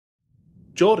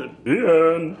Jordan.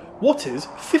 Ian. What is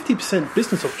 50%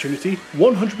 business opportunity,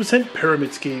 100%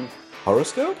 pyramid scheme?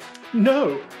 Horoscope?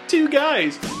 No. Two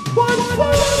guys.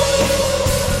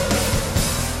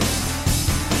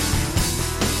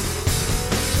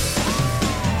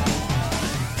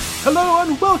 Hello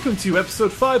and welcome to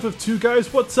episode 5 of Two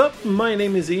Guys What's Up. My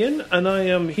name is Ian and I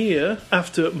am here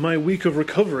after my week of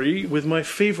recovery with my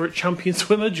favourite champion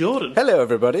swimmer, Jordan. Hello,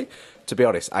 everybody. To be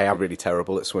honest, I am really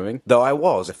terrible at swimming, though I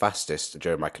was the fastest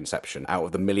during my conception out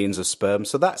of the millions of sperm,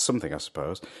 so that's something, I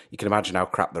suppose. You can imagine how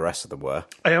crap the rest of them were.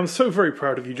 I am so very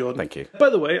proud of you, Jordan. Thank you. By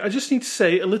the way, I just need to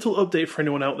say a little update for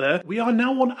anyone out there. We are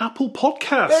now on Apple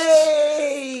Podcasts.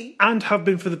 Hey! And have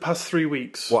been for the past 3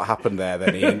 weeks. What happened there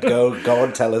then, Ian? Go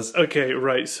on, tell us. Okay,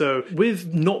 right. So,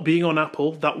 with not being on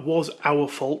Apple, that was our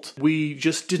fault. We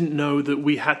just didn't know that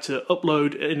we had to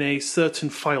upload in a certain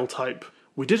file type.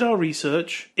 We did our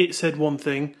research, it said one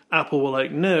thing, Apple were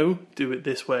like, no, do it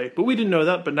this way. But we didn't know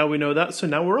that, but now we know that, so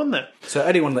now we're on there. So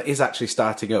anyone that is actually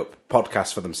starting up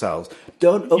podcasts for themselves,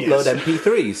 don't upload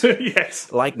MP3s.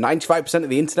 Yes. Like 95% of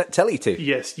the internet tell you to.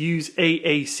 Yes, use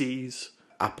AACs.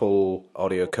 Apple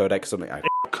Audio Codec or something.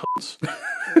 Cunts.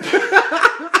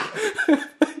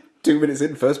 2 minutes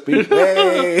in, first beat.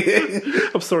 Hey!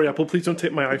 I'm sorry, Apple, please don't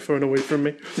take my iPhone away from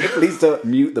me. Please don't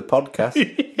mute the podcast.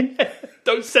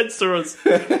 Don't censor us.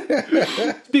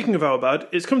 Speaking of our bad,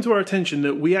 it's come to our attention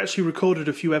that we actually recorded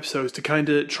a few episodes to kind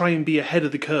of try and be ahead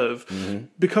of the curve. Mm-hmm.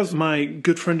 Because my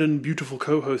good friend and beautiful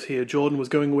co-host here, Jordan, was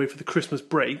going away for the Christmas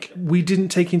break, we didn't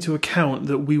take into account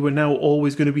that we were now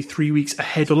always going to be 3 weeks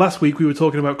ahead. So last week we were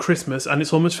talking about Christmas and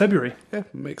it's almost February. Yeah,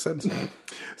 makes sense.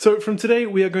 So from today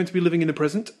we are going to be living in the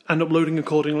present and uploading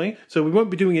accordingly. So we won't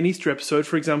be doing an Easter episode,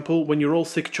 for example, when you're all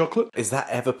sick of chocolate. Is that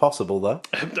ever possible, though?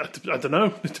 I don't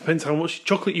know. It depends how much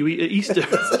chocolate you eat at Easter.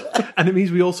 And it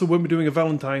means we also won't be doing a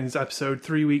Valentine's episode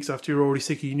 3 weeks after you're already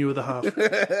sick of your new other half.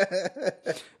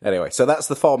 Anyway, so that's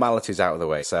the formalities out of the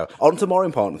way. So on to more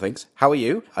important things. How are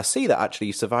you? I see that actually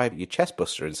you survived your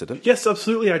chestbuster incident. Yes,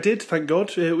 absolutely, I did, thank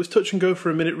God. It was touch and go for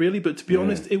a minute, really, but to be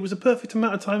honest, it was a perfect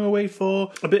amount of time away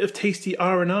for a bit of tasty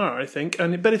R&R, I think,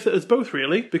 and it benefited us both,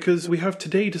 really, because we have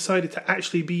today decided to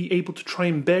actually be able to try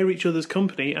and bear each other's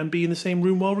company and be in the same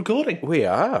room while recording. We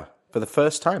are. For the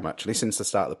first time, actually, since the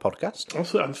start of the podcast.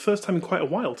 Also, first time in quite a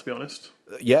while, to be honest.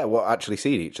 Yeah, well, actually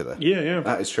seeing each other. Yeah.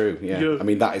 That is true, yeah. I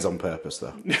mean, that is on purpose,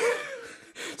 though.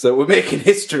 So we're making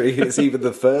history. It's either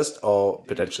the first or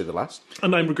potentially the last.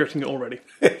 And I'm regretting it already.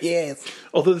 Yes.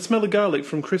 Although the smell of garlic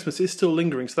from Christmas is still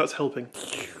lingering, so that's helping.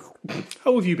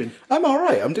 How have you been? I'm all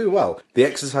right. I'm doing well. The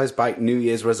exercise bike New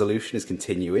Year's resolution is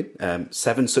continuing.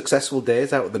 7 successful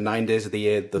days out of the 9 days of the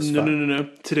year thus far. No.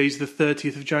 Today's the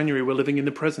 30th of January. We're living in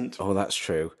the present. Oh, that's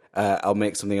true. I'll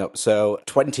make something up. So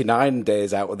 29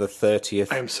 days out of the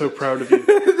 30th. I am so proud of you.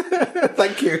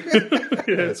 Thank you.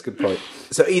 Yeah, that's a good point.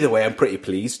 So either way, I'm pretty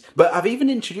pleased. But I've even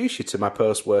introduced you to my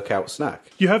post-workout snack.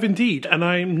 You have indeed, and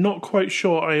I'm not quite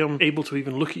sure I am able to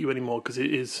even look at you anymore because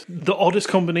it is the oddest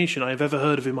combination I've ever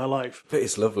heard of in my life. But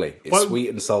it's lovely. It's sweet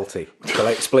and salty. Shall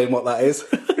I explain what that is?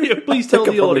 Yeah, please tell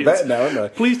the audience. Better now, aren't I?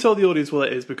 Please tell the audience what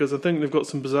it is because I think they've got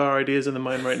some bizarre ideas in their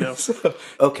mind right now.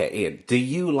 Okay, Ian, do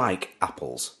you like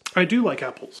apples? I do like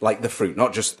apples. Like the fruit,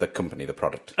 not just the company, the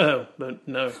product. Oh, no.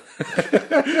 No,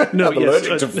 I'm yes.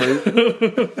 allergic to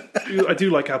fruit. I do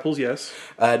like apples, yes.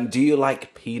 And do you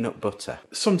like peanut butter?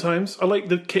 Sometimes. I like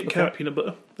the Kit Kat peanut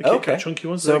butter. The Kit Kat chunky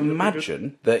ones. So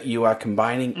imagine that you are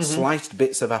combining sliced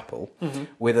bits of apple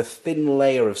with a thin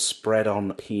layer of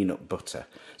spread-on peanut butter.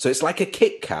 So it's like a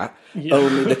Kit Kat,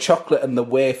 only the chocolate and the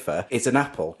wafer is an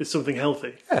apple. It's something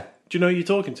healthy. Yeah. Do you know who you're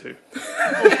talking to?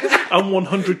 I'm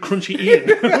 100 Crunchy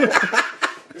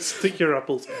Ian. Stick your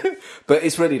apples in. But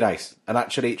it's really nice. And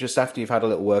actually, just after you've had a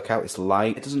little workout, it's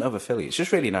light. It doesn't overfill you. It's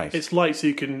just really nice. It's light so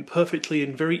you can perfectly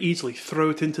and very easily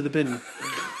throw it into the bin.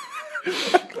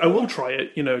 I will try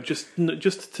it,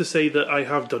 just to say that I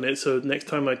have done it, so next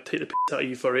time I take the piss out of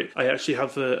you for it, I actually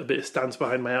have a bit of stance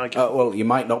behind my argument. Well, you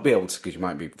might not be able to because you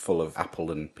might be full of apple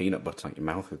and peanut butter like your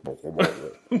mouth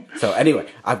is. So anyway,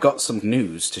 I've got some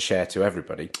news to share to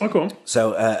everybody. Oh, go on.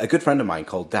 So a good friend of mine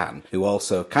called Dan, who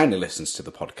also kindly listens to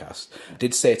the podcast,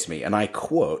 did say to me, and I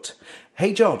quote,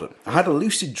 "Hey Jordan, I had a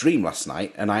lucid dream last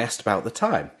night and I asked about the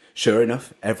time. Sure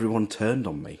enough, everyone turned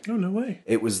on me. Oh, no way.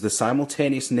 It was the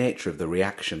simultaneous nature of the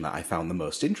reaction that I found the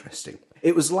most interesting.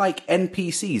 It was like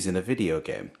NPCs in a video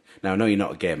game. Now, I know you're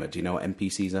not a gamer. Do you know what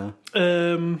NPCs are?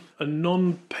 A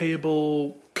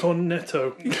non-payable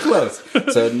Cornetto. Close.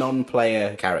 So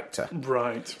non-player character.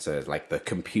 Right. So like the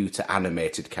computer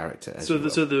animated character. So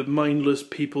the mindless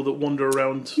people that wander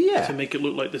around Yeah. to make it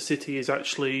look like the city is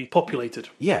actually populated.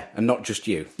 Yeah, and not just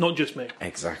you. Not just me.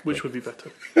 Exactly. Which would be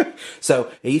better.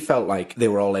 So he felt like they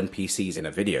were all NPCs in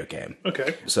a video game.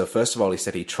 Okay. So first of all, he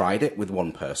said he tried it with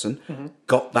one person,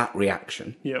 got that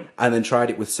reaction, Yeah. and then tried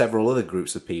it with several other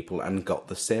groups of people and got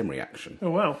the same reaction.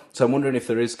 Oh, wow. So I'm wondering if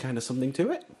there is kind of something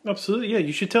to it. Absolutely, yeah.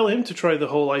 You should tell him to try the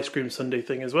whole ice cream sundae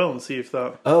thing as well and see if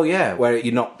that... Oh yeah, where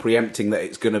you're not preempting that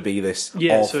it's going to be this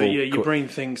Yeah, awful... so yeah, your brain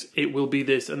thinks it will be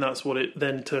this, and that's what it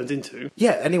then turns into.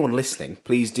 Yeah, anyone listening,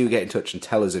 please do get in touch and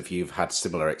tell us if you've had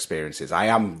similar experiences. I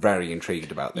am very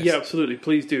intrigued about this. Yeah, absolutely.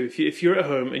 Please do. If you're at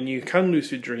home and you can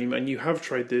lucid dream and you have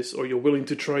tried this, or you're willing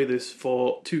to try this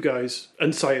for two guys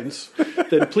and science,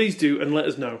 then please do and let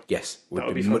us know. Yes, That would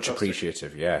would be be much fantastic.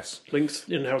 appreciative, yes. Links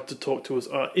in how to talk to us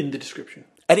are in the description.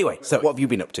 Anyway, so what have you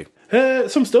been up to?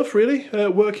 Some stuff, really.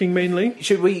 Working mainly.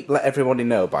 Should we let everybody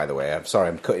know, by the way? I'm sorry,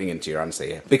 I'm cutting into your answer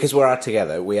here. Because we're out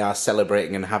together, we are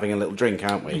celebrating and having a little drink,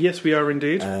 aren't we? Yes, we are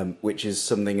indeed. Which is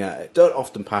something I don't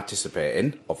often participate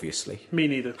in, obviously. Me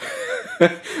neither.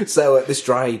 So this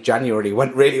dry January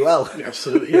went really well.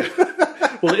 Absolutely, yeah.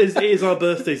 Well, it is our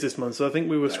birthdays this month, so I think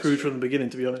we were screwed from the beginning,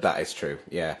 to be honest. That is true,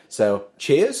 yeah. So,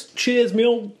 cheers. Cheers, me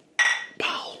old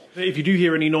pal. If you do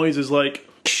hear any noises like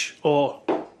or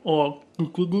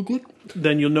glug, glug, glug, glug,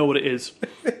 then you'll know what it is.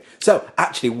 So,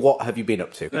 actually, what have you been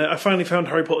up to? I finally found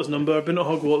Harry Potter's number. I've been at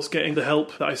Hogwarts getting the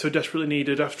help that I so desperately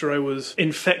needed after I was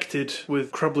infected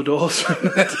with Crabladors.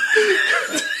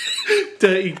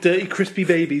 dirty, crispy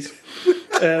babies.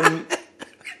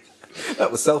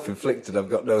 That was self-inflicted, I've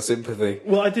got no sympathy.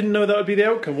 Well, I didn't know that would be the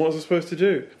outcome. What was I supposed to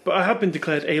do? But I have been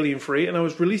declared alien-free, and I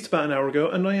was released about an hour ago,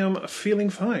 and I am feeling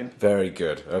fine. Very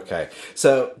good, okay.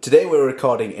 So, today we're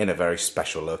recording in a very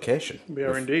special location. We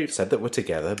are indeed. Said that we're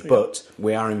together, but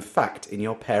we are in fact in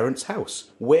your parents' house,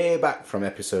 way back from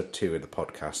episode 2 of the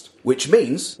podcast. Which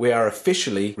means we are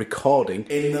officially recording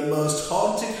in the most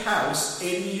haunted house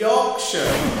in Yorkshire.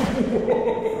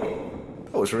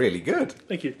 That was really good.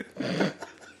 Thank you.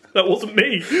 That wasn't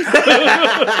me.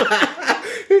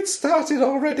 It started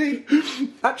already.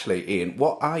 Actually, Ian,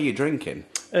 what are you drinking?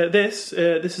 This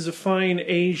is a fine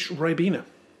aged Ribena.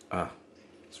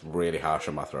 It's really harsh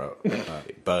on my throat.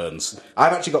 It burns.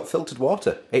 I've actually got filtered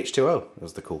water, H2O,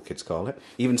 as the cool kids call it.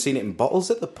 Even seen it in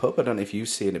bottles at the pub. I don't know if you've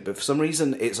seen it, but for some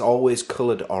reason it's always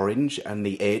coloured orange and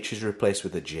the H is replaced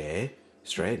with a J.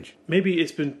 Strange. Maybe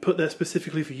it's been put there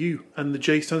specifically for you, and the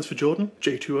J stands for Jordan.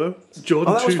 J2O.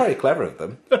 Jordan Oh, that was 2. very clever of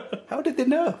them. How did they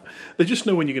know? They just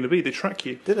know when you're going to be. They track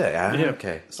you. Did they? Ah, Yeah.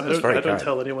 okay. I That's very don't kind.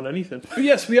 tell anyone anything. But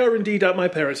yes, we are indeed at my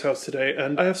parents' house today,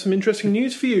 and I have some interesting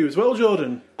news for you as well,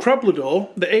 Jordan. Crablador,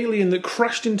 the alien that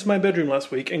crashed into my bedroom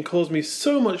last week and caused me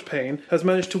so much pain, has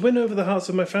managed to win over the hearts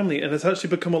of my family and has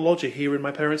actually become a lodger here in my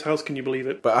parents' house. Can you believe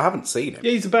it? But I haven't seen him.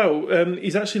 Yeah, he's about.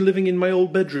 He's actually living in my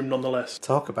old bedroom, nonetheless.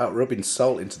 Talk about rubbing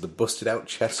salt into the busted out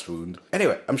chest wound.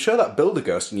 Anyway, I'm sure that builder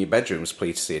ghost in your bedroom's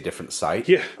pleased to see a different sight.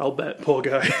 Yeah, I'll bet. Poor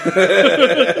guy.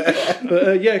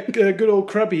 But good old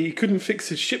Krabby. He couldn't fix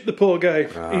his ship, the poor guy.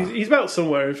 He's about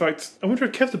somewhere. In fact, I wonder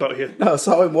if Kev's about here. No, I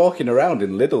saw him walking around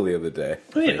in Lidl the other day.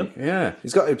 Oh, yeah. Yeah.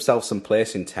 He's got himself some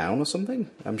place in town or something.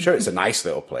 I'm sure it's a nice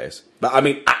little place. But I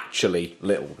mean, actually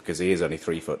little, because he is only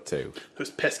 3'2". Those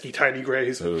pesky tiny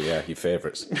greys. Oh, yeah, your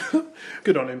favourites.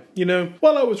 Good on him. You know,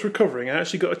 while I was recovering, I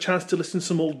actually got a chance to listen to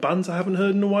some old bands I haven't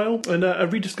heard in a while, and I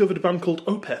rediscovered a band called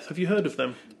Opeth. Have you heard of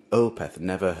them? Opeth,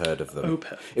 never heard of them.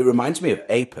 Opeth. It reminds me of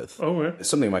Apeth. Oh, yeah. It's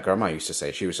something my grandma used to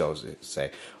say. She used to always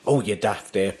say, "Oh, you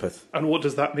daft Apeth." And what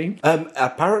does that mean?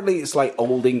 Apparently it's like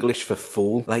Old English for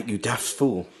fool. Like, you daft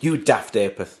fool. You daft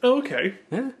Apeth. Oh, okay.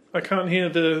 Yeah. I can't hear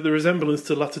the resemblance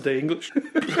to latter-day English.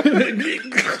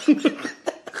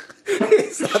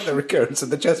 Is that the recurrence of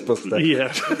the chest buster?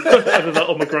 Yeah. Either that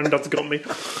or my granddad's got me.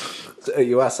 So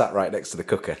you are sat right next to the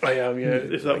cooker. I am, yeah.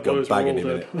 If that Go blows bang we're any all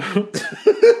minute.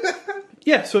 dead.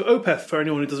 Yeah, so Opeth, for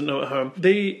anyone who doesn't know at home,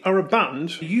 they are a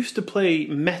band who used to play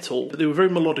metal, but they were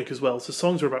very melodic as well, so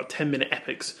songs were about 10-minute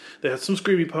epics. They had some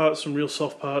screamy parts, some real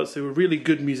soft parts, they were really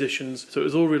good musicians, so it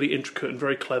was all really intricate and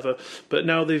very clever, but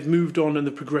now they've moved on and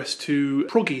they've progressed to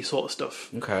proggy sort of stuff.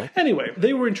 Okay. Anyway,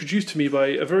 they were introduced to me by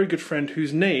a very good friend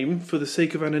whose name, for the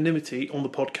sake of anonymity on the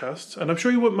podcast, and I'm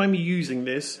sure you won't mind me using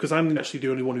this, because I'm actually the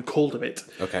only one who called him it,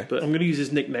 Okay. but I'm going to use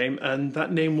his nickname, and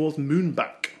that name was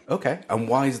Moonback. Okay. And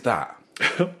why is that?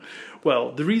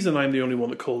 Well, the reason I'm the only one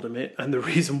that called him it, and the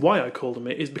reason why I called him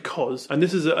it, is because, and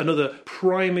this is another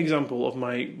prime example of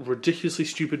my ridiculously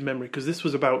stupid memory, because this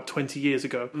was about 20 years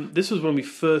ago. This was when we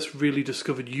first really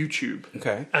discovered YouTube.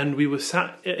 Okay. And we were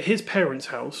sat at his parents'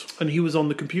 house, and he was on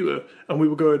the computer, and we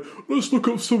were going, let's look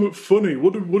up something funny.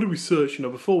 What did we search? You know,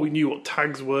 before we knew what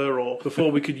tags were, or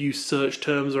before we could use search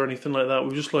terms or anything like that, we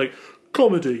were just like,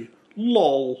 comedy,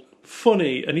 lol,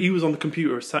 funny. And he was on the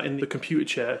computer, sat in the computer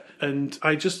chair, and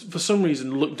I just, for some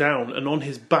reason, looked down, and on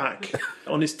his back,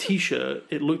 on his t-shirt,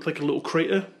 it looked like a little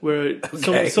crater where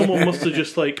someone must have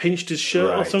just like pinched his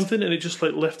shirt or something, and it just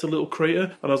like left a little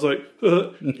crater. And I was like,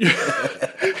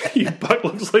 your back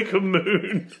looks like a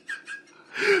moon.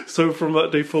 So from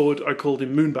that day forward, I called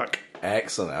him Moonback.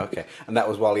 Excellent, okay. And that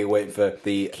was while you were waiting for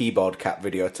the keyboard cap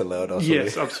video to load or something?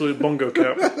 Yes, absolute bongo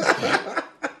cap.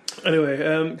 Anyway,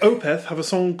 Opeth have a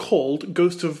song called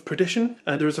Ghost of Perdition,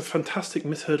 and there is a fantastic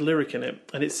misheard lyric in it.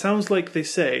 And it sounds like they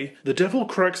say, the devil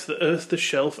cracks the earth the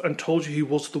shelf and told you he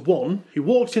was the one. He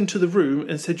walked into the room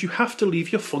and said you have to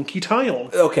leave your funky tie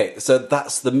on. Okay, so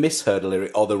that's the misheard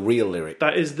lyric or the real lyric?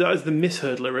 That is the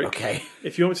misheard lyric. Okay.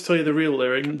 If you want me to tell you the real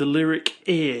lyric, the lyric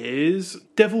is,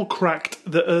 devil cracked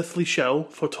the earthly shell,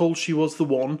 foretold she was the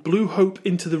one, blew hope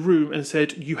into the room and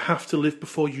said you have to live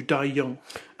before you die young.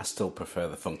 I still prefer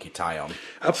the funky tie on.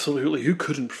 Absolutely, who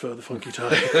couldn't prefer the funky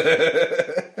tie?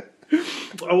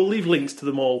 I will leave links to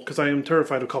them all because I am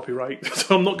terrified of copyright,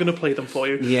 so I'm not going to play them for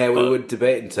you. Yeah, we were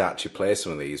debating to actually play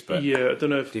some of these, but yeah, I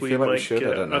don't know if we might should?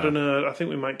 get. I don't know. I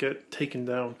think we might get taken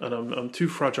down, and I'm too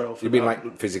fragile for You've that. been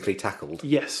like physically tackled.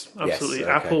 Yes, absolutely. Yes,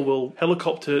 okay. Apple will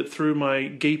helicopter through my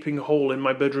gaping hole in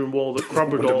my bedroom wall that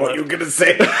Crabrador. What you were going to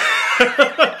say?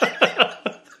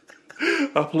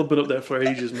 Apple have been up there for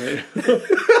ages, mate.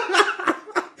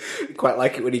 Quite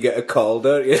like it when you get a call,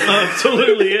 don't you?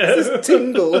 Absolutely, yeah. Just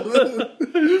tingle.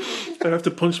 I have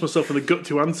to punch myself in the gut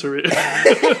to answer it.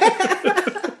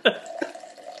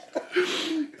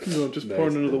 No, I'm just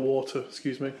pouring another water.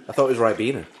 Excuse me. I thought it was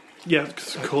Ribena. Yeah,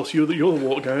 because of course you're the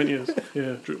water guy, aren't you?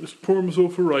 Yeah, just pour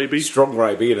myself a Ribena. Strong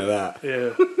Ribena, that.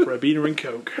 Yeah, Ribena and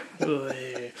Coke.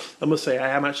 I must say, I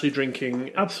am actually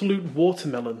drinking Absolute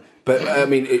Watermelon. But, I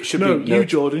mean, it should be... No, you,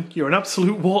 Jordan, you're an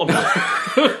absolute watermelon.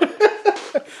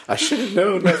 I should have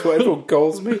known, that's what everyone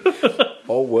calls me.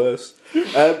 Or worse.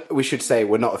 We should say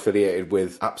we're not affiliated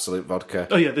with Absolute Vodka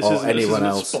Oh yeah, this or isn't anyone a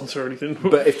else. sponsor or anything.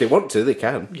 But if they want to, they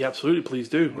can. Yeah, absolutely, please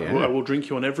do. Yeah. I will drink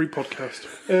you on every podcast.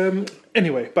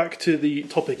 Anyway, back to the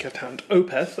topic at hand.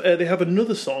 Opeth, they have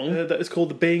another song that is called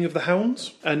The Baying of the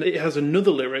Hounds, and it has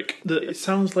another lyric that it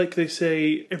sounds like they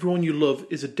say, everyone you love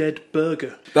is a dead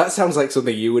burger. That sounds like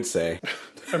something you would say.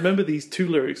 I remember these two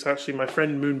lyrics, actually, my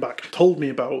friend Moonback told me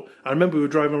about. I remember we were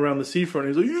driving around the seafront,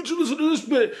 and he was like, you should listen to this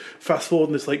bit. Fast forward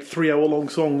in this, 3-hour-long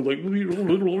song,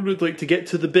 to get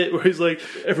to the bit where he's like,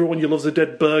 everyone you love's a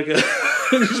dead burger.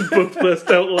 And just both burst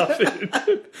out laughing.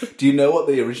 Do you know what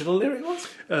the original lyric was?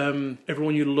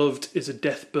 Everyone you loved is a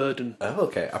death burden. Oh,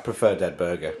 okay. I prefer Dead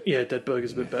Burger. Yeah, dead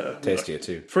burger's a bit better. Tastier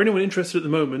too. For anyone interested at the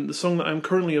moment, the song that I'm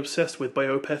currently obsessed with by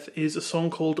Opeth is a song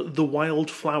called The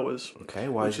Wild Flowers. Okay,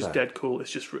 why which is is that? dead cool.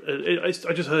 It's just,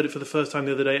 I just heard it for the first time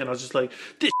the other day, and I was just like,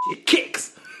 this shit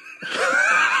kicks!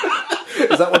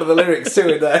 Is that one of the lyrics too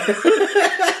in there?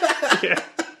 Yeah.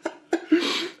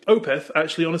 Opeth,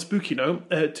 actually, on a spooky note,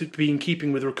 to be in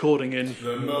keeping with recording in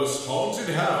The most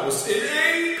haunted house in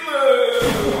England!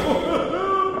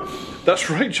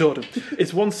 That's right, Jordan.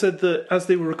 It's once said that as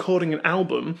they were recording an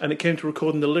album and it came to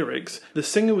recording the lyrics, the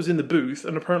singer was in the booth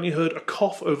and apparently heard a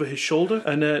cough over his shoulder,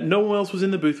 and no one else was in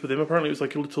the booth with him. Apparently it was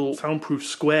like a little soundproof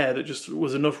square that just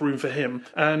was enough room for him,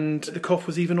 and the cough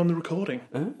was even on the recording.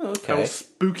 Oh, okay. That was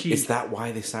spooky. Is that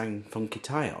why they sang Funky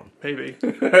Tie On? Maybe.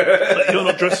 Like, you're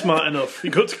not dressed smart enough.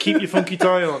 You've got to keep your funky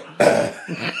tie on.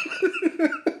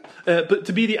 But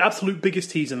to be the absolute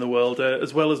biggest tease in the world,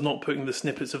 as well as not putting the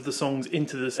snippets of the songs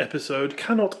into this episode,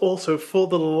 cannot also, for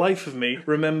the life of me,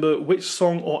 remember which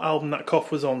song or album that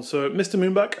cough was on. So, Mr.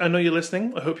 Moonback, I know you're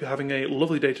listening. I hope you're having a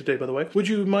lovely day today, by the way. Would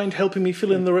you mind helping me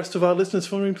fill in the rest of our listeners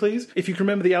for me, please? If you can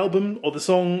remember the album or the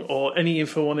song or any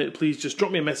info on it, please just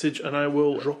drop me a message and I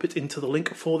will drop it into the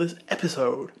link for this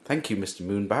episode. Thank you, Mr.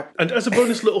 Moonback. And as a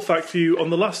bonus little fact for you,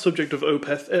 on the last subject of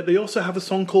Opeth, they also have a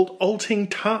song called Alting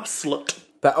Tar Slut.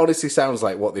 That honestly sounds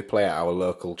like what they play at our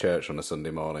local church on a Sunday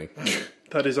morning.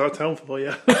 That is our town for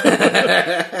you.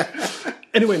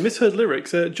 Anyway, misheard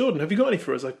lyrics. Jordan, have you got any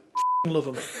for us? I f***ing love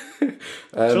them.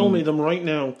 Tell me them right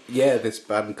now. Yeah, this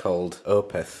band called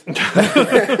Opeth.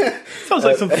 Sounds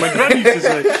like something my gran used to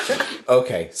say.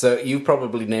 Okay, so you've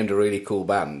probably named a really cool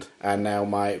band, and now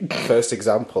my first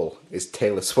example is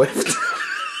Taylor Swift.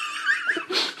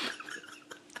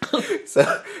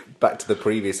 So back to the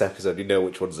previous episode, you know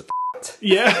which one's a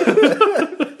Yeah.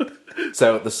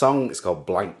 So the song is called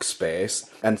Blank Space,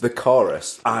 and the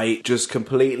chorus, I just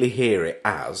completely hear it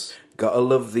as, gotta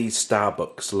love these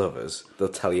Starbucks lovers, they'll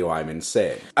tell you I'm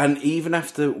insane. And even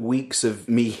after weeks of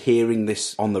me hearing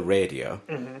this on the radio,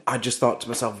 I just thought to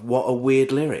myself, what a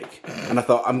weird lyric. And I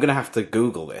thought, I'm going to have to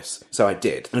Google this. So I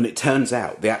did. And it turns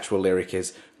out the actual lyric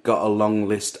is, got a long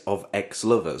list of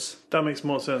ex-lovers. That makes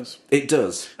more sense. It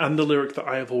does. And the lyric that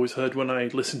I have always heard when I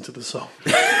listen to the song.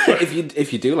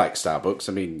 If you do like Starbucks,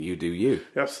 I mean, you do you.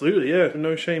 Absolutely, yeah.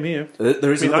 No shame here.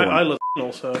 There is another one. I love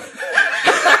also.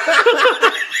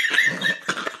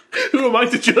 Who am I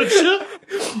to judge you?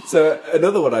 So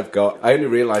another one I've got, I only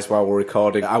realised while we're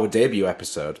recording our debut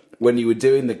episode, when you were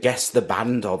doing the guess the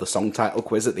band or the song title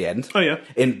quiz at the end. Oh, yeah.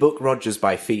 In Buck Rogers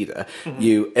by Feeder,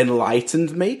 you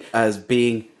enlightened me as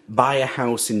being buy a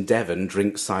house in Devon,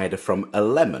 drink cider from a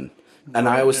lemon. And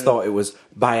I always thought it was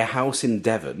buy a house in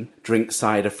Devon, drink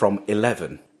cider from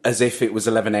 11. As if it was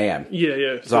 11 a.m. Yeah,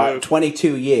 yeah. So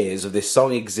 22 years of this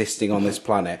song existing on this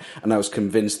planet, and I was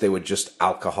convinced they were just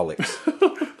alcoholics.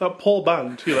 That poor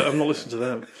band, you're like, I'm not listening to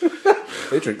them.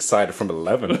 They drink cider from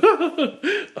 11.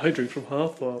 I drink from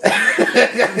half past.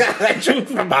 I drink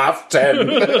from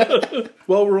 10:30.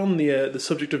 While we're on the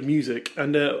subject of music,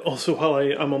 and also while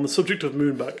I'm on the subject of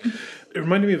Moonback, it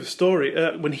reminded me of a story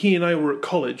when he and I were at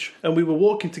college, and we were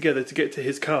walking together to get to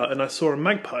his car, and I saw a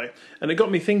magpie, and it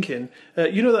got me thinking.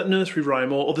 You know that nursery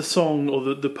rhyme, or the song,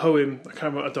 or the poem? I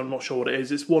can't remember. I'm not sure what it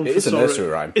is. It's one. It for is a sorrow. nursery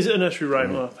rhyme. Is it a nursery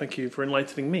rhyme? Oh, thank you for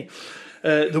enlightening me.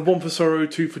 The one for sorrow,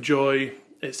 two for joy,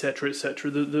 etc.,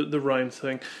 etc. The rhyme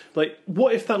thing. Like,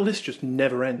 what if that list just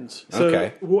never ends? So,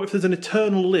 Okay. what if there's an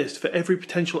eternal list for every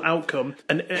potential outcome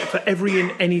and for every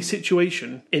and any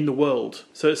situation in the world?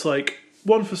 So it's like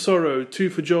one for sorrow,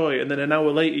 two for joy, and then an hour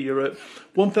later you're at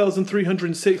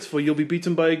 1,306 for you'll be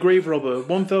beaten by a grave robber,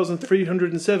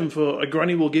 1,307 for a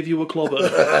granny will give you a clobber.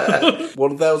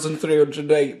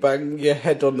 1,308, bang your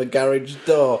head on the garage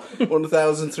door.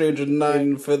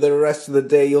 1,309 for the rest of the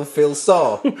day you'll feel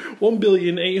sore.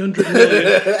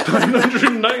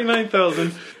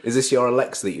 1,800,999,000. Is this your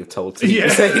Alexa that you've told to? Yeah.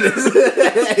 Saying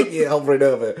this? You're hovering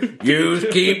over. You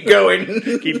keep going.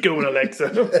 Keep going,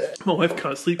 Alexa. My wife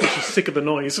can't sleep because she's sick of the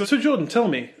noise. So Jordan, tell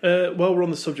me, while we're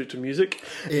on the subject of music,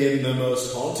 In the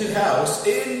most haunted house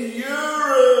in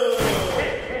Europe!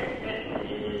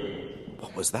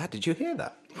 What was that? Did you hear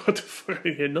that? what the fuck? I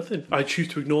hear nothing. I choose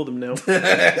to ignore them now.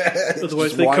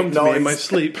 Otherwise they white come to me in noise. my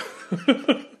sleep.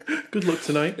 Good luck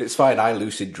tonight. It's fine, I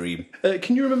lucid dream.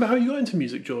 Can you remember how you got into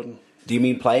music, Jordan? Do you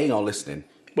mean playing or listening?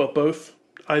 Well, both.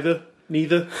 Either.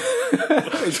 Neither.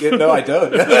 No, I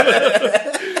don't.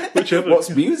 Whichever. What's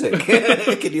music?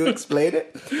 Can you explain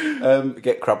it?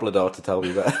 Get Crablador to tell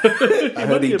me that. I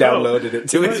heard he downloaded it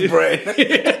to his brain.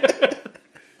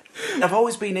 I've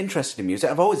always been interested in music.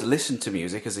 I've always listened to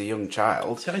music as a young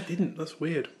child. See, I didn't. That's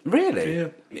weird. Really? Yeah.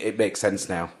 It makes sense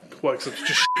now. Why, because I'm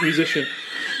just a musician.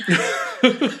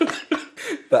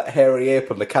 That hairy ape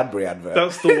on the Cadbury advert.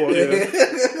 That's the one,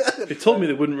 yeah. They told me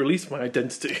they wouldn't release my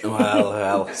identity.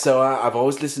 Well. So I've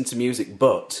always listened to music,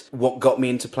 but what got me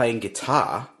into playing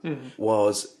guitar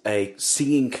was a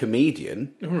singing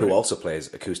comedian who also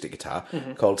plays acoustic guitar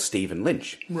called Stephen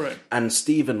Lynch. Right. And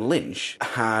Stephen Lynch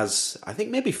has, I think,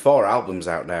 maybe 4 albums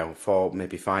out now, 4,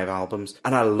 maybe 5 albums,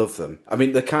 and I love them. I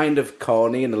mean, they're kind of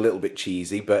corny and a little bit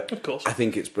cheesy, but Of course. I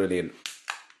think it's brilliant.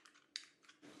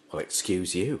 Well,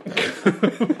 excuse you.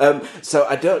 So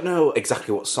I don't know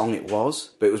exactly what song it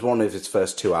was, but it was one of his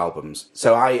first 2 albums.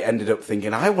 So I ended up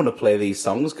thinking, I want to play these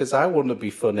songs because I want to be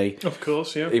funny. Of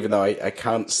course, yeah. Even though I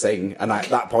can't sing, and at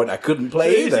that point I couldn't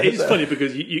play either. It's funny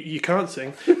because you can't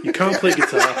sing, you can't play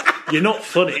guitar, you're not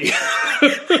funny.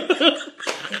 I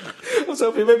was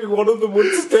hoping maybe one of them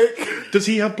would stick. Does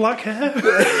he have black hair?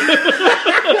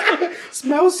 It's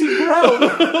mousy brown.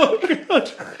 Oh,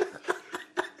 God.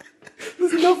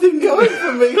 There's nothing going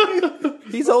for me.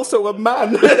 He's also a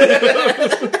man.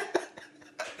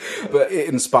 But it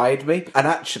inspired me. And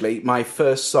actually, my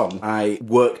first song, I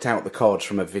worked out the chords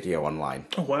from a video online.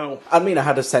 Oh, wow. I mean, I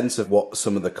had a sense of what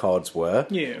some of the chords were.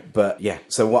 Yeah. But yeah,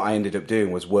 so what I ended up doing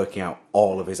was working out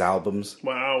all of his albums.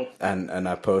 Wow. And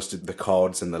I posted the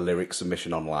chords and the lyric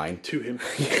submission online. To him.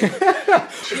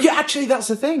 Yeah, actually, that's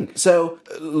the thing. So,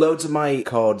 loads of my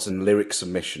chords and lyric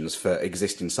submissions for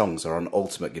existing songs are on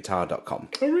ultimateguitar.com.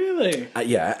 Oh, really?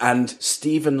 Yeah, and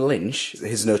Stephen Lynch,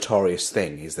 his notorious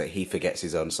thing is that he forgets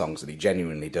his own songs, and he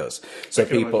genuinely does. So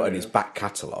people imagine, in his back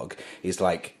catalogue, he's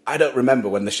like, I don't remember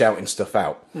when they're shouting stuff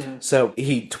out. So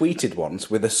he tweeted once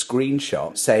with a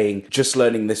screenshot saying, just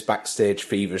learning this backstage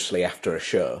feverishly after after a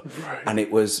show, Right. and it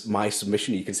was my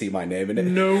submission. You can see my name in it.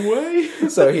 No way.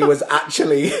 So he was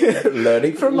actually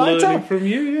learning from my Learning time. from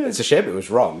you, yeah. It's a shame it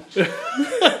was wrong. He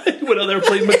went out there and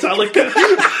played Metallica.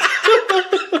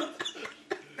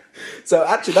 So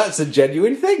actually, that's a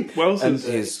genuine thing. Well, and since-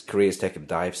 his career's taken a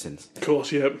dive since. Of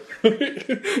course, yeah.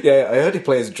 Yeah, I heard he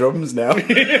plays drums now.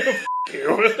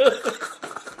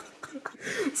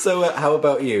 So how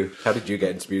about you? How did you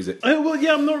get into music? Well,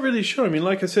 yeah, I'm not really sure. I mean,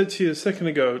 like I said to you a second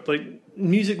ago, like,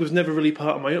 music was never really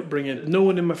part of my upbringing. No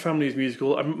one in my family is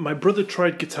musical. My brother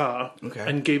tried guitar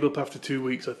and gave up after 2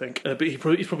 weeks, I think. But he's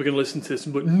probably going to listen to this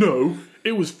and be like, no,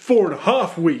 it was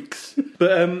 4.5 weeks.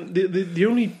 But the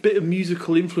only bit of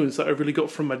musical influence that I really got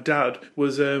from my dad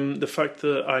was the fact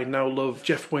that I now love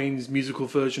Jeff Wayne's musical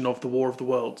version of The War of the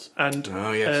Worlds. And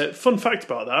fun fact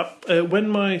about that, when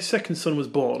my second son was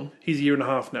born, he's a year and a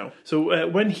half now. So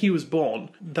when he was born,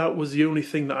 that was the only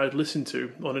thing that I'd listen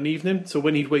to on an evening. So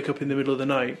when he'd wake up in the middle of the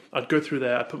night, I'd go through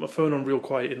there, I'd put my phone on real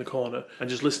quiet in the corner and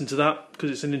just listen to that because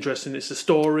it's it's a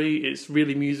story, it's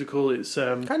really musical, it's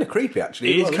kind of creepy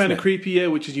actually. It's kind of creepy, yeah,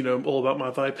 which is, all about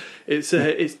my vibe.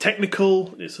 It's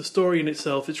technical, it's a story in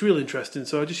itself, it's real interesting,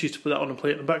 so I just used to put that on and play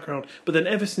it in the background. But then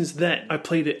ever since then, I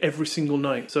played it every single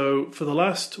night. So for the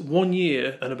last 1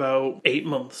 year and about 8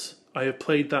 months, I have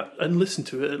played that and listened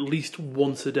to it at least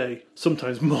once a day,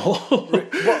 sometimes more.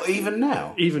 What, even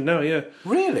now? Even now, yeah.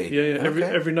 Really? Yeah. Okay.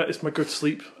 Every night it's my go to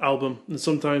sleep album, and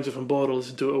sometimes if I'm bored, I'll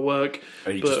listen to it at work.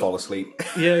 Or you just fall asleep.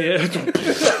 Yeah.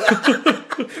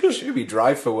 Should be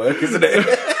drive for work, isn't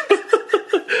it?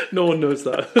 No one knows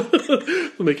that.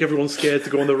 It'll make everyone scared to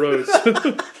go on the roads.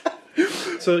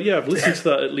 So yeah, I've listened to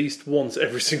that at least once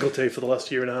every single day for the last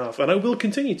year and a half, and I will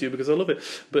continue to because I love it.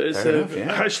 But it's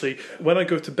actually, when I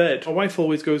go to bed, my wife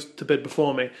always goes to bed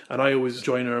before me, and I always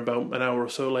join her about an hour or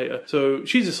so later. So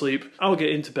she's asleep, I'll get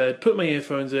into bed, put my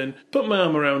earphones in, put my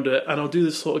arm around her, and I'll do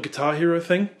this sort of Guitar Hero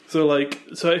thing. So I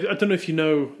don't know if you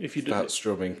know if you do. Start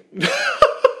strumming.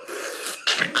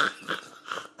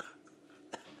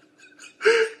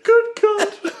 Good God.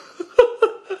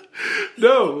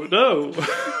 No.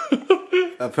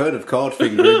 I've heard of chord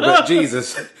fingering, but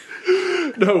Jesus.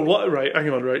 No, what? Right,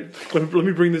 hang on, right. Let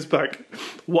me bring this back.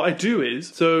 What I do is,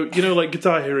 so, like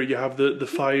Guitar Hero, you have the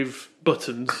 5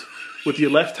 buttons with your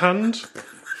left hand. For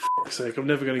fuck's sake, I'm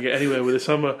never going to get anywhere with this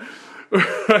hammer.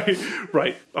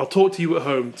 Right. I'll talk to you at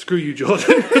home. Screw you,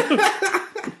 Jordan.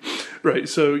 Right,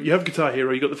 so you have Guitar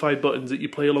Hero, you got the 5 buttons that you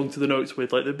play along to the notes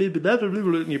with, like the blah, blah, blah,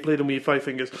 blah, and you play them with your 5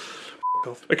 fingers.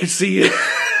 Off. I can see you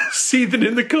seething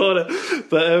in the corner.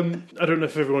 But I don't know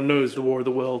if everyone knows The War of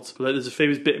the Worlds. But there's a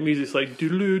famous bit of music, it's like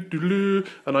doodaloo, doodaloo,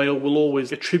 and I will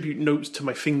always attribute notes to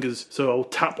my fingers. So I'll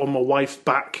tap on my wife's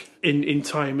back in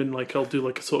time, and I'll do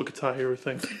a sort of Guitar Hero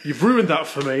thing. You've ruined that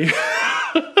for me.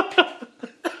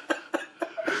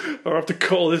 I'll have to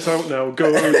cut all this out now.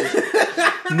 Go over.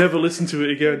 Never listen to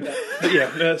it again. But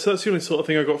yeah, so that's the only sort of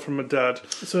thing I got from my dad.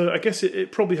 So I guess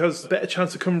it probably has a better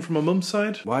chance of coming from my mum's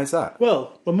side. Why is that?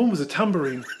 Well, my mum was a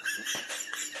tambourine.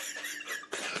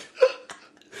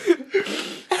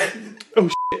 Oh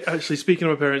shit, actually, speaking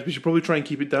of my parents, we should probably try and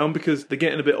keep it down because they're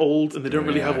getting a bit old and they don't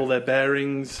really have all their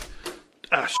bearings.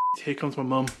 Ah shit, here comes my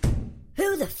mum.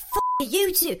 Who the f*** are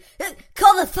you two?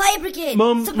 Call the fire brigade!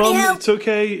 Mum, Somebody help! it's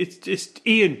okay. It's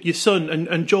Ian, your son,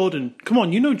 and Jordan. Come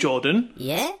on, you know Jordan.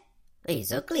 Yeah?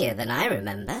 He's uglier than I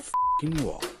remember. F***ing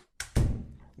what?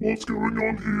 What's going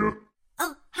on here?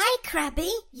 Oh, hi,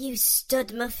 Krabby, you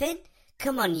stud muffin.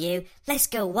 Come on, you. Let's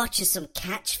go watch us some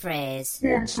catchphrase.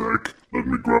 One sec. Let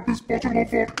me grab this bottle of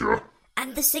vodka.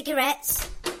 And the cigarettes.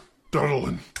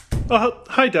 Darling. Oh,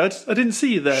 hi, Dad. I didn't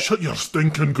see you there. Shut your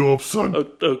stinking gob, son. Oh,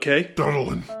 okay.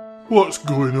 Darling. What's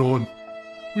going on?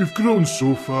 We've grown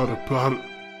so far apart.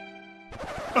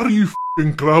 Are you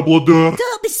f***ing Crablador?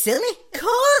 Don't be silly.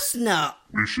 Course not.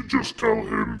 We should just tell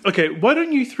him. Okay, why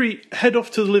don't you 3 head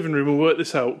off to the living room and work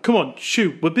this out? Come on,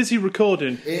 shoot. We're busy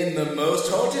recording. In the most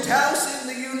haunted house in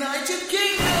the United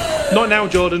Kingdom! Not now,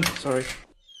 Jordan. Sorry.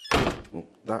 Well,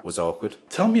 that was awkward.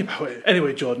 Tell me about it.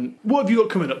 Anyway, Jordan, what have you got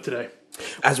coming up today?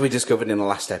 As we discovered in the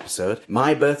last episode,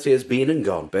 my birthday has been and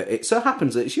gone, but it so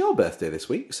happens that it's your birthday this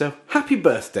week, so happy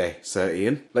birthday, Sir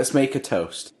Ian. Let's make a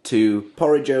toast to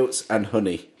porridge oats and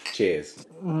honey. Cheers.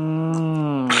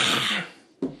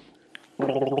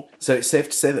 So it's safe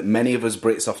to say that many of us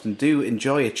Brits often do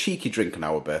enjoy a cheeky drink on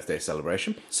our birthday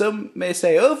celebration. Some may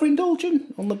say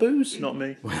overindulging on the booze. Not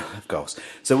me. Well, of course.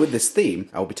 So with this theme,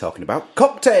 I'll be talking about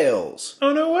cocktails.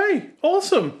 Oh, no way.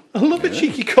 Awesome. I love a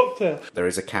cheeky cocktail. There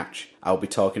is a catch. I'll be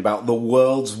talking about the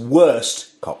world's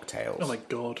worst cocktails. Oh, my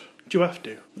God. Do you have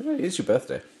to? It's your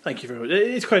birthday. Thank you very much.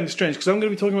 It's quite strange because I'm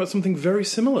going to be talking about something very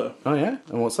similar. Oh, yeah?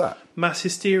 And what's that? Mass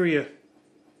hysteria.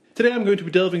 Today I'm going to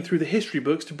be delving through the history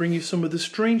books to bring you some of the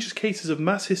strangest cases of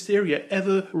mass hysteria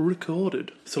ever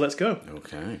recorded. So let's go.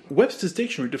 Okay. Webster's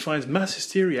dictionary defines mass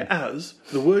hysteria as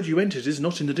the word you entered is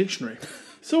not in the dictionary.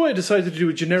 So I decided to do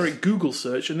a generic Google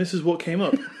search and this is what came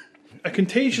up. A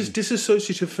contagious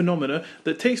dissociative phenomena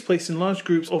that takes place in large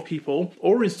groups of people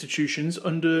or institutions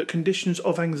under conditions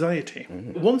of anxiety.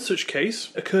 One such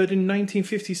case occurred in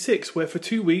 1956 where for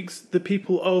 2 weeks the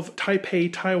people of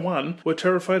Taipei, Taiwan were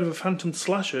terrified of a phantom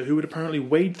slasher who would apparently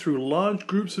wade through large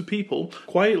groups of people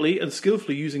quietly and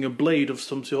skillfully using a blade of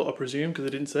some sort, I presume, because I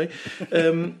didn't say,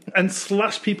 and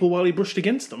slash people while he brushed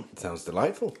against them. Sounds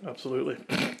delightful. Absolutely.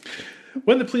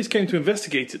 When the police came to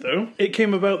investigate it, though, it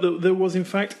came about that there was in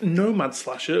fact no mad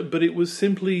slasher, but it was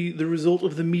simply the result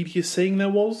of the media saying there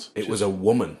was. It was a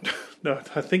woman. No,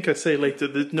 I think I say later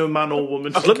there's no man or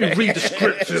woman. Okay. Let me read the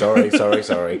script.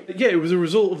 Sorry. Yeah, it was a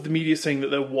result of the media saying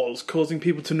that there was, causing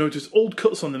people to notice old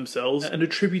cuts on themselves and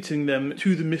attributing them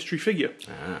to the mystery figure.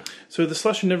 So the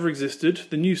slasher never existed.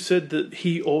 The news said that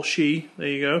he or she, there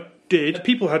you go, did.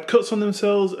 People had cuts on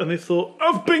themselves and they thought,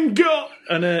 I've been got!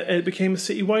 And it became a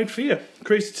citywide fear.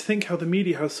 Crazy to think how the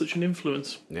media has such an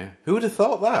influence. Yeah. Who would have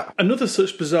thought that? Another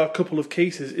such bizarre couple of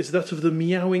cases is that of the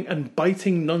meowing and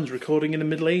biting nuns recording in the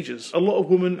Middle Ages. A lot of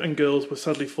women and girls were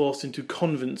sadly forced into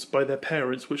convents by their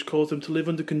parents, which caused them to live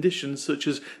under conditions such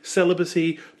as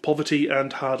celibacy, poverty,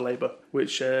 and hard labour.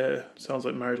 Which sounds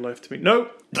like married life to me. No,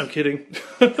 I'm kidding.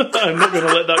 I'm not going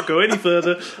to let that go any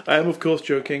further. I am, of course,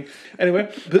 joking.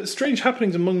 Anyway, but strange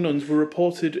happenings among nuns were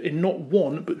reported in not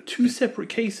one, but two separate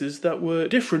cases that were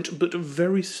different but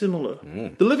very similar.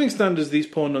 The living standards these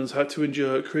poor nuns had to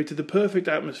endure created the perfect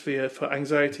atmosphere for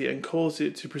anxiety and caused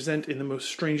it to present in the most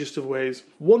strangest of ways.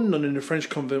 One nun in a French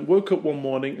convent woke up one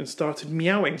morning and started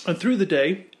meowing, and through the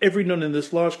day, every nun in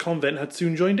this large convent had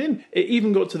soon joined in. It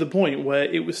even got to the point where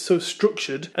it was so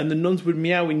structured and the nuns would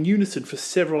meow in unison for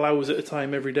several hours at a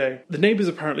time every day. The neighbours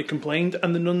apparently complained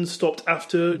and the nuns stopped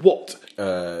after what?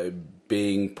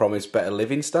 Being promised better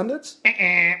living standards?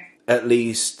 At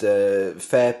least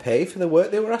fair pay for the work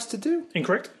they were asked to do?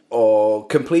 Incorrect. Or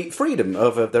complete freedom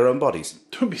over their own bodies?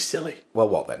 Don't be silly. Well,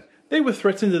 what then? They were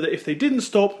threatened that if they didn't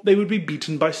stop, they would be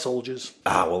beaten by soldiers.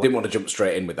 Well, didn't want to jump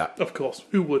straight in with that. Of course,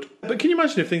 who would? But can you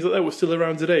imagine if things like that were still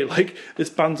around today? Like, this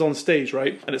band's on stage,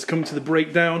 right? And it's coming to the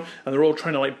breakdown, and they're all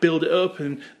trying to, build it up,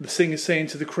 and the singer's saying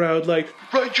to the crowd,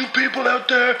 Right, you people out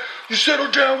there, you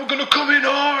settle down, we're gonna come in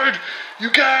hard.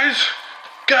 You guys,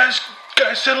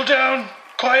 settle down,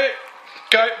 quiet.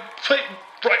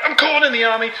 Right, I'm calling in the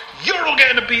army. You're all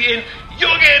getting a beating.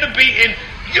 You're getting a beating.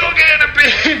 You're getting a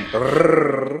beating.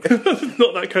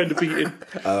 Not that kind of beating.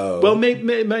 Oh. Well,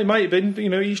 it might have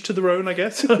been, each to their own, I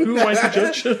guess. Who am I to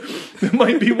judge? There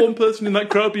might be one person in that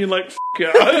crowd being like, F***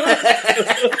 yeah.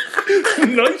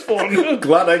 Nice one.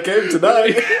 Glad I came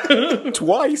tonight.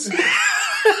 Twice.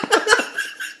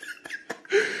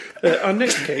 Our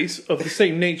next case of the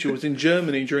same nature was in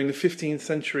Germany during the 15th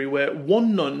century, where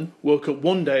one nun woke up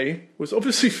one day, was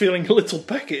obviously feeling a little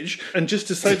peckish, and just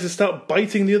decided to start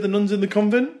biting the other nuns in the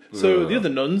convent. So the other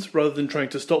nuns, rather than trying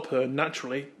to stop her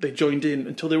naturally, they joined in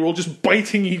until they were all just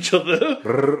biting each other.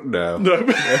 No.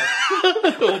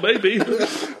 Or maybe.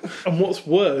 And what's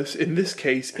worse, in this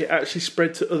case, it actually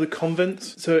spread to other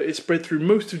convents. So it spread through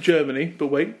most of Germany, but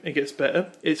wait, it gets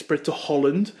better. It spread to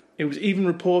Holland. It was even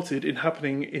reported in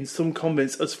happening in some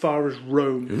convents as far as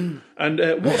Rome. And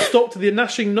what stopped the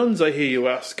gnashing nuns, I hear you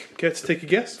ask? Care to take a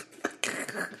guess?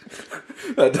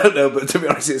 I don't know, but to be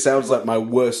honest, it sounds like my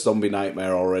worst zombie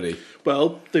nightmare already.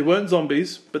 Well, they weren't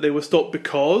zombies, but they were stopped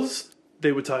because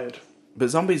they were tired. But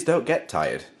zombies don't get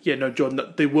tired. Yeah, no,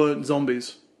 Jordan, they weren't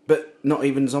zombies. But not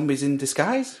even zombies in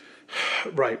disguise?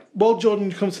 Right. While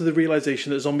Jordan comes to the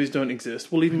realisation that zombies don't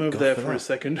exist, we'll leave him over there for a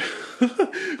second.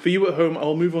 For you at home,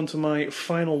 I'll move on to my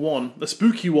final one, a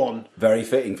spooky one. Very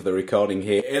fitting for the recording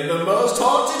here. In the most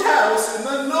haunted house in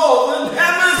the Northern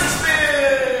Hemisphere!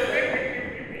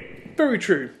 Very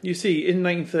true. You see, in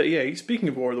 1938, speaking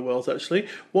of War of the Worlds actually,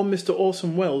 one Mr.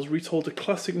 Orson Welles retold a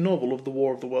classic novel of the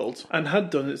War of the Worlds, and had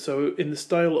done it so in the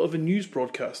style of a news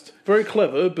broadcast. Very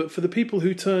clever, but for the people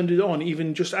who turned it on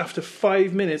even just after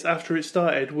 5 minutes after it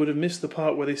started would have missed the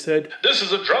part where they said, "This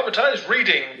is a dramatised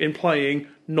reading," implying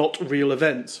not real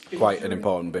events. Quite an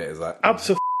important bit, is that?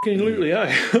 Absolutely,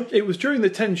 aye. It was during the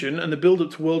tension and the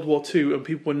build-up to World War II, and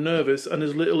people were nervous, and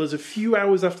as little as a few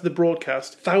hours after the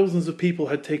broadcast, thousands of people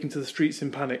had taken to the streets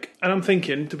in panic. And I'm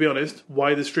thinking, to be honest,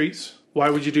 why the streets? Why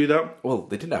would you do that? Well,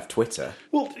 they didn't have Twitter.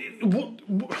 Well,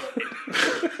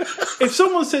 If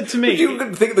someone said to me... You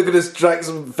could think they're going to strike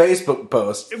some Facebook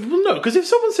post. Well, no, because if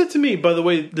someone said to me, by the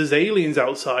way, there's aliens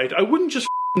outside, I wouldn't just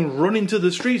run into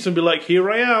the streets and be like, here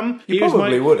I am. You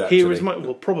probably would, actually. Here is my...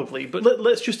 Well, probably. But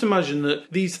let's just imagine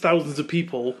that these thousands of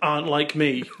people aren't like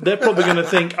me. They're probably going to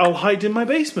think, I'll hide in my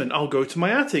basement. I'll go to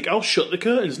my attic. I'll shut the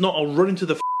curtains. Not I'll run into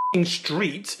the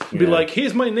street and be like,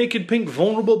 here's my naked, pink,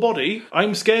 vulnerable body.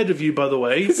 I'm scared of you, by the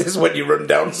way. This is when you run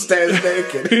downstairs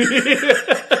naked.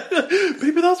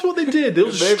 Maybe that's what they did. They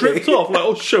were stripped off. Like,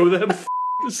 I'll show them.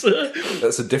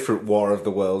 That's a different war of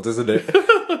the world, isn't it?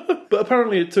 But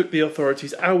apparently it took the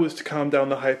authorities hours to calm down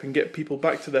the hype and get people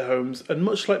back to their homes, and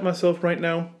much like myself right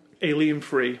now,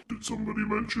 alien-free. Did somebody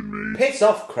mention me? Piss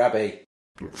off, Krabby.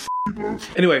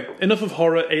 Anyway, enough of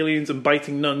horror, aliens, and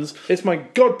biting nuns. It's my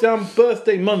goddamn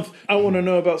birthday month. I want to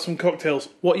know about some cocktails.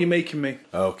 What are you making me?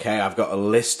 Okay, I've got a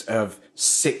list of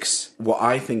 6 what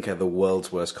I think are the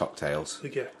world's worst cocktails.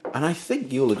 Okay. And I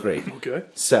think you'll agree. Okay.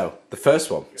 So, the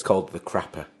first one is called the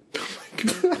Crapper.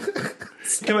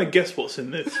 Can I guess what's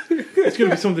in this? It's going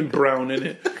to be something brown in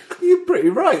it. You're pretty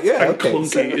right, yeah. And Okay, clunky.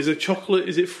 so- Is it chocolate?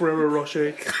 Is it Ferrero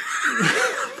Rocher?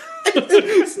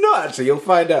 It's not actually, you'll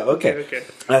find out. Okay.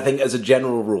 I think as a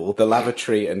general rule, the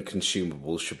lavatory and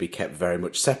consumables should be kept very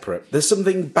much separate. There's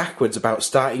something backwards about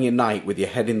starting your night with your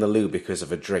head in the loo because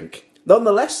of a drink.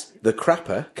 Nonetheless, the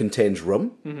Crapper contains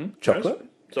rum, chocolate, Yes.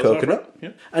 Sounds coconut, about right, yeah.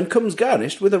 and comes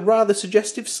garnished with a rather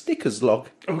suggestive Snickers log.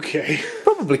 Okay.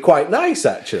 Probably quite nice,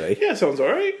 actually. Yeah, sounds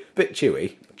alright. Bit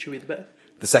chewy. Chewy the better.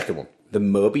 The second one, the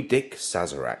Moby Dick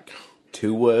Sazerac.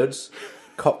 2 words,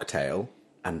 cocktail,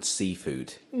 and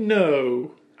seafood.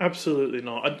 No, absolutely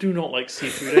not. I do not like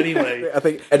seafood anyway. I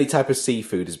think any type of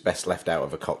seafood is best left out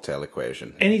of a cocktail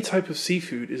equation. Any type of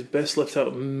seafood is best left out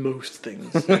of most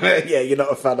things. Yeah, you're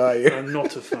not a fan, are you? I'm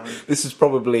not a fan. This is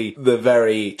probably the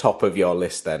very top of your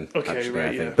list then, Okay, actually, right, I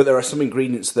think. yeah. But there are some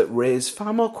ingredients that raise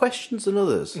far more questions than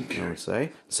others, I would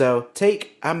say. So,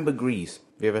 take ambergris.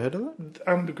 Have you ever heard of that?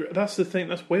 Ambergris. That's the thing.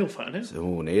 That's whale fat, isn't it?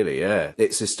 Oh, nearly, yeah.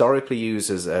 It's historically used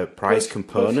as a prize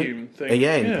component. Perfume thing.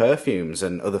 Yeah, in Yeah. perfumes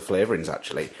and other flavourings,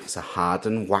 actually. It's a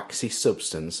hardened, waxy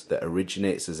substance that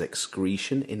originates as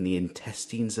excretion in the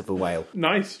intestines of a whale.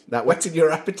 Nice. That whetted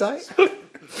your appetite?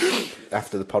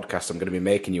 After the podcast, I'm going to be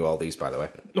making you all these, by the way.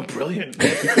 Oh, brilliant.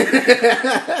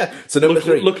 So, number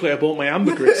 3. Luckily, I bought my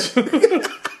ambergris.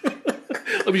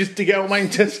 Let me just dig out my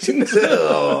intestines.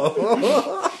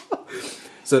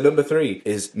 So number 3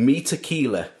 is Me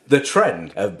Tequila. The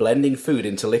trend of blending food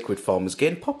into liquid form has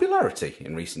gained popularity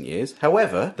in recent years.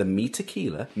 However, the Me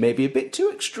Tequila may be a bit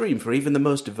too extreme for even the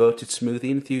most devoted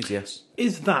smoothie enthusiasts.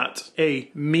 Is that a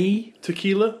me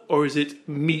tequila or is it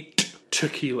meat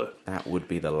tequila? That would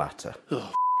be the latter.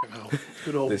 Oh,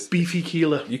 good old beefy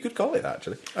keela. You could call it that,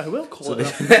 actually. I will call it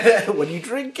that When you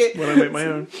drink it. when I make my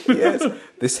own. Yes.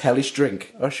 This hellish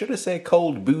drink, or should I say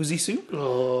cold boozy soup,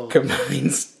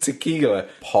 combines tequila,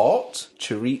 port,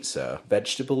 chorizo,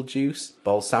 vegetable juice,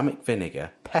 balsamic vinegar,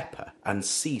 pepper, and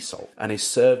sea salt, and is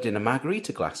served in a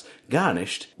margarita glass,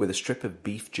 garnished with a strip of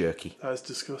beef jerky. That's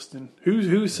disgusting.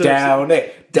 Who serves Down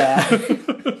it,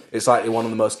 down. It's likely one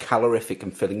of the most calorific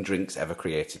and filling drinks ever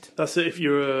created. That's it if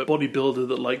you're a bodybuilder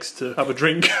that likes to have a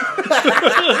drink.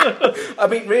 I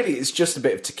mean, really, it's just a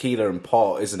bit of tequila and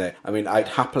port, isn't it? I mean, I'd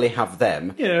happily have them.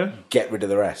 Yeah. Get rid of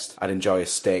the rest. I'd enjoy a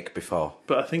steak before.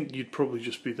 But I think you'd probably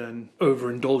just be then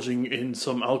overindulging in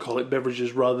some alcoholic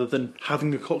beverages rather than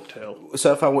having a cocktail.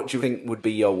 So far, what do you think would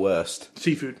be your worst?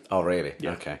 Seafood. Oh, really?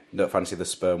 Yeah. Okay. Don't fancy the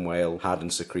sperm whale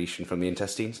hardened secretion from the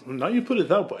intestines? Now you put it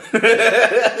that way. For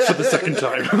the second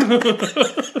time.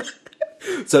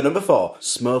 So number 4,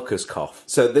 smoker's cough.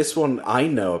 So this one I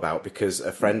know about because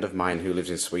a friend of mine who lives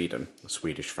in Sweden, a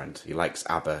Swedish friend, he likes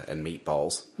ABBA and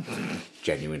meatballs.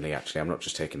 Genuinely, actually, I'm not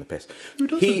just taking the piss.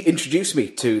 He introduced me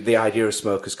to the idea of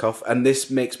smoker's cough, and this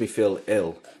makes me feel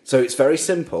ill. So it's very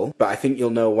simple, but I think you'll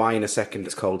know why in a second.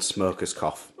 It's called smoker's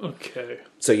cough. Okay.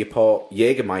 So you pour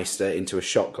Jägermeister into a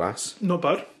shot glass Not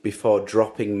bad. before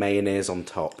dropping mayonnaise on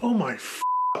top. Oh my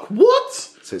what?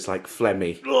 So it's like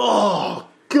phlegmy. Oh,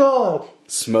 God.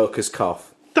 Smoker's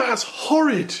cough. That's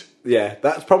horrid. Yeah,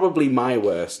 that's probably my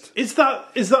worst. Is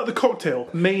that the cocktail?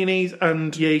 Mayonnaise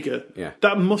and Jaeger? Yeah.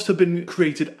 That must have been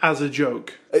created as a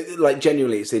joke. Like,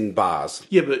 genuinely, it's in bars.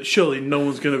 Yeah, but surely no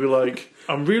one's going to be like,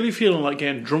 I'm really feeling like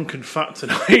getting drunk and fat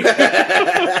tonight.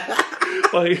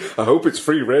 Like, I hope it's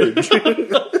free range.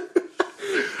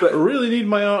 I really need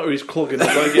my arteries clogging if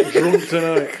I get drunk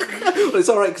tonight. Well, it's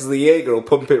alright because the Jaeger will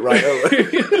pump it right over.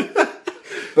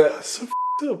 But So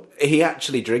f***ed up. he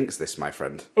actually drinks this, my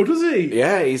friend. Oh, does he?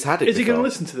 Yeah, he's had it Is he going to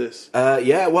before. listen to this?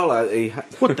 Yeah, well,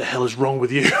 What the hell is wrong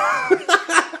with you?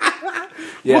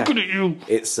 Yeah. Looking at you.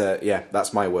 It's,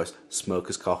 that's my worst.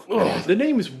 Smoker's cough. Oh, the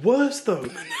name is worse, though.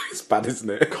 It's bad, isn't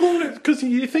it? Call it, because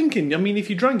you're thinking, I mean, if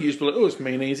you drank it, you'd be like, oh, it's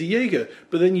mayonnaise Jaeger.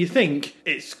 But then you think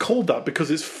it's called that because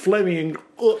it's Fleming.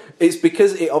 It's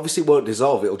because it obviously won't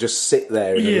dissolve. It'll just sit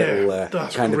there in a little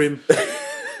that's kind grim.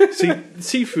 See, the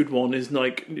seafood one is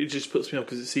like, it just puts me off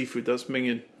because it's seafood, that's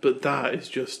minging. But that is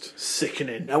just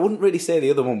sickening. I wouldn't really say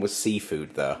the other one was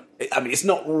seafood, though. I mean, it's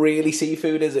not really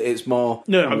seafood, is it? It's more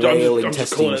No, I'm whale just calling it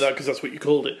intestines. that because that's what you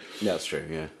called it. Yeah, that's true,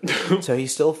 yeah. So are you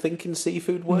still thinking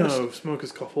seafood worse? No,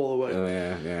 smoker's cough all the way. Oh,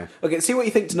 yeah. Okay, see what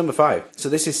you think to number 5. So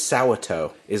this is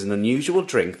sourdough. Is an unusual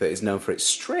drink that is known for its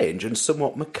strange and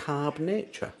somewhat macabre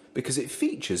nature because it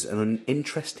features an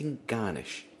interesting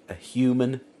garnish. A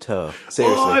human toe.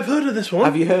 Seriously. Oh, I've heard of this one.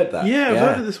 Have you heard that? Yeah, I've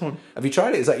heard of this one. Have you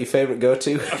tried it? Is that your favourite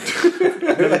go-to? I've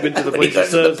never been to the place that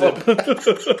serves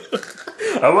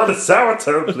it. I want a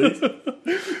sourdough, please.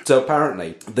 So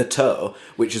apparently, the toe,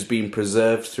 which has been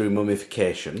preserved through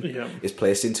mummification, Yeah. is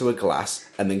placed into a glass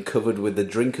and then covered with the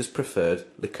drinker's preferred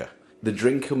liquor. The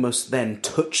drinker must then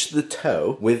touch the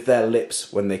toe with their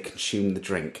lips when they consume the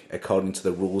drink, according to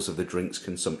the rules of the drink's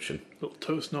consumption. Little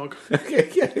toe snog.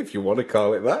 Yeah, if you want to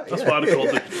call it that. That's what I'd call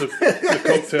the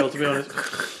cocktail, to be honest.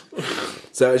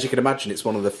 So, as you can imagine, it's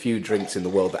one of the few drinks in the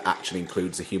world that actually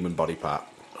includes a human body part.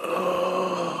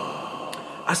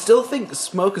 I still think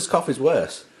smoker's cough is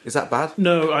worse. Is that bad?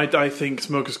 No, I think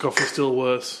smoker's cough is still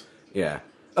worse. Yeah.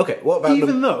 Okay, what about...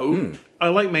 Even though I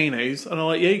like mayonnaise and I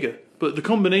like Jaeger. But the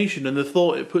combination and the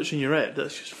thought it puts in your head,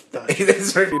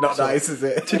 It's really not nice, is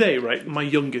it? Today, right, my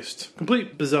youngest,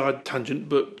 complete bizarre tangent,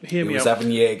 but hear He me was out.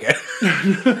 having Jaeger.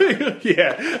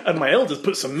 Yeah, and my eldest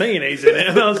put some mayonnaise in it,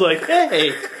 and I was like,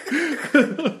 hey!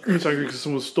 I was angry because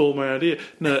someone stole my idea.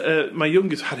 No, my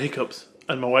youngest had hiccups,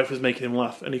 and my wife was making him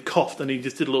laugh, and he coughed, and he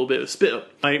just did a little bit of spit up.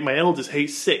 My eldest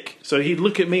hates sick, so he'd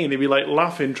look at me, and he'd be like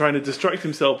laughing, trying to distract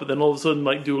himself, but then all of a sudden,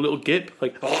 like, do a little gip,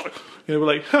 like, you know,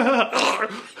 like,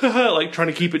 like trying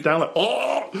to keep it down, like,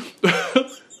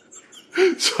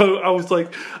 So I was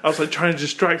like trying to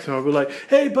distract him. I'd be like,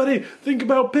 "Hey, buddy, think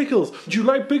about pickles. Do you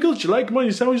like pickles? Do you like them on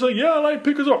your sandwich?" He's like, "Yeah, I like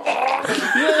pickles." Yeah,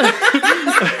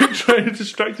 trying to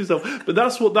distract yourself. But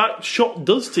that's what that shot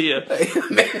does to you.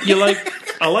 You're like,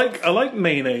 I like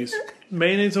mayonnaise.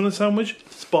 Mayonnaise on a sandwich,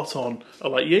 spot on. I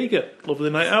like Jaeger. Lovely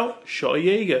night out, shot of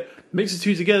Jaeger. Mix the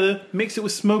two together, mix it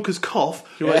with smoker's cough.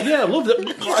 You're like, yeah, I love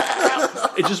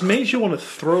that. It just makes you want to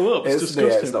throw up. It's disgusting.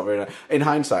 Yeah, it's not very nice. In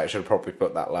hindsight, I should have probably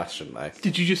put that last, shouldn't I?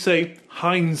 Did you just say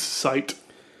hindsight?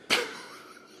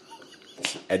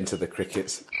 Enter the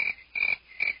crickets.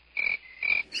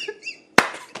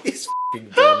 It's f***ing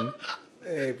done.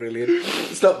 Hey, brilliant.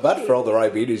 It's not bad for all the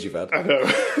Ribenas you've had. I know.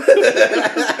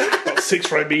 About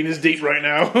 6 Ribenas deep right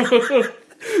now.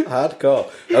 Hardcore.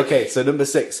 Okay, so number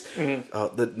 6. Oh,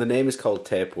 the name is called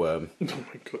tapeworm. Oh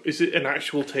my god. Is it an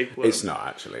actual tapeworm? It's not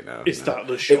actually, no. Is no. that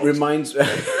the shot? It reminds...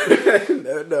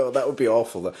 no, that would be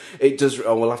awful. Though. It does...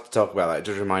 Oh, we'll have to talk about that. It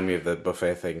does remind me of the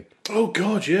buffet thing. Oh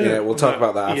god, yeah. Yeah, we'll talk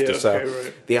about that after. Yeah, So, okay,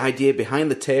 right. the idea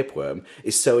behind the tapeworm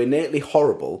is so innately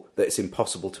horrible that it's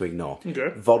impossible to ignore.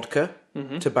 Okay. Vodka,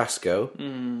 Tabasco,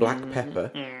 black pepper,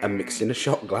 and mixed in a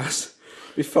shot glass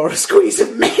before a squeeze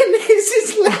of mayonnaise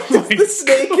is left as the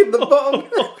snake in the bottom.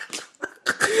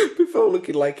 Before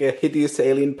looking like a hideous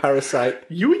alien parasite.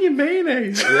 You and your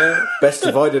mayonnaise. Yeah, best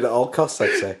avoided at all costs,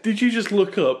 I'd say. Did you just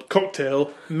look up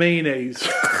cocktail mayonnaise?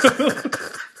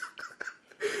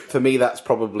 For me, that's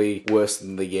probably worse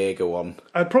than the Jaeger one.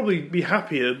 I'd probably be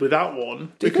happier with that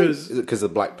one because Is it because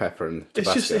of black pepper and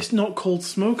Tabasco? it's not called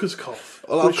smoker's cough.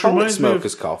 Well, I'll which call it reminds me of-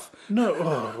 smoker's cough. No,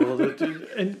 oh, well,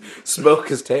 and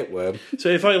Smoker's tapeworm. so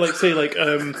if I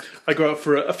I go out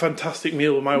for a fantastic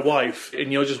meal with my wife,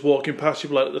 and you're just walking past, you'd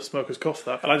be like, "The smoker's cough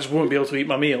that," and I just won't be able to eat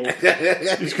my meal.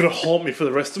 It's going to haunt me for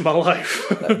the rest of my life.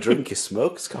 That drink is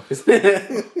smoker's cough, isn't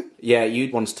it? Yeah,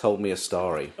 you once told me a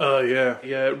story.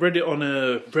 Yeah. Read it on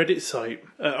a Reddit site.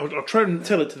 I'll try and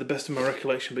tell it to the best of my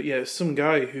recollection, but yeah, it's some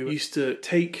guy who used to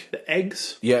take the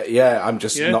eggs. Yeah. I'm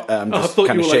just Yeah? I'm Oh, I just thought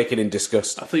kind you of were like- shaking in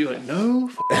disgust. I thought you were like,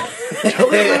 no, tell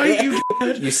it right, you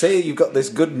d-. You say you've got this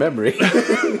good memory.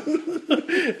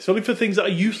 It's only for things that are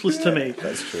useless to me.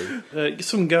 That's true.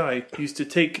 Some guy used to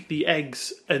take the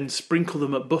eggs and sprinkle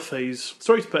them at buffets.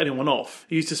 Sorry to put anyone off.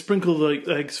 He used to sprinkle the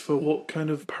eggs for what kind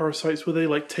of parasites were they?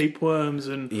 Like tapeworms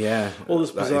and Yeah, all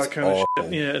this that bizarre is kind of awful.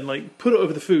 shit. Yeah, and like put it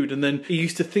over the food, and then he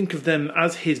used to think of them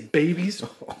as his babies.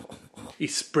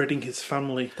 He's spreading his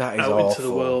family That is out into the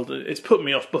awful. world. It's put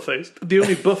me off buffets. The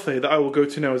only buffet that I will go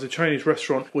to now is a Chinese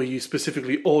restaurant where you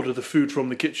specifically order the food from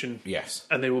the kitchen. Yes.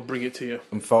 And they will bring it to you.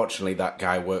 Unfortunately, that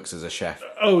guy works as a chef.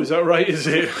 Oh, is that right? Is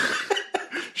it?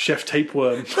 Chef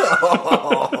Tapeworm.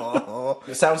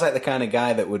 It sounds like the kind of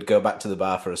guy that would go back to the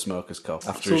bar for a smoker's cup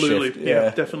after Absolutely. a shift. Yeah,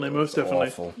 definitely, most definitely.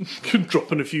 Awful.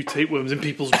 Dropping a few tapeworms in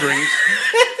people's drinks.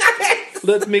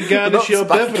 Let me garnish Not your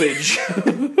Spike. beverage.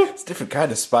 It's a different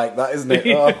kind of spike, that, isn't it?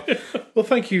 Oh, Well,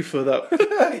 thank you for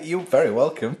that you're very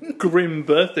welcome. grim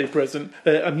birthday present.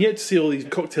 I'm yet to see all these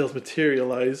cocktails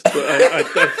materialise, but I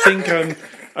think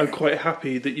I'm quite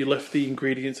happy that you left the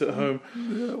ingredients at home.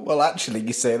 Well, actually,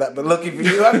 you say that, but lucky for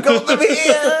you, I've got them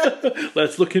here.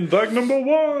 Let's look in bag number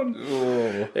 1.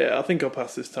 Oh, Yeah, I think I'll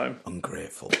pass this time.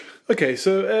 ungrateful. Okay,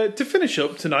 so to finish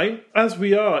up tonight, as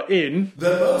we are in...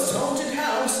 The most haunted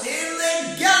house in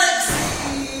the galaxy!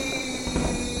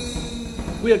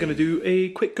 We are going to do a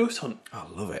quick ghost hunt. I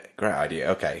love it. Great idea.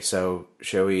 Okay, so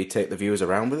shall we take the viewers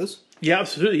around with us? Yeah,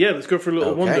 absolutely. Yeah, let's go for a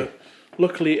little Okay. wander.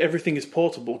 Luckily, everything is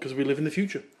portable because we live in the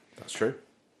future. That's true.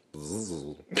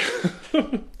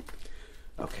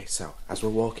 Okay, so as we're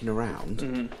walking around,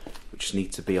 we just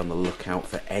need to be on the lookout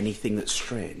for anything that's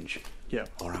strange Yeah.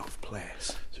 or out of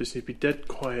place. So you just need to be dead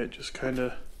quiet, just kind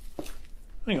of...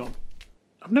 Hang on.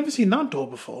 I've never seen that door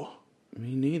before.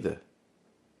 Me neither.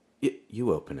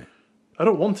 You open it. I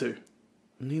don't want to.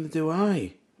 Neither do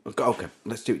I. Okay,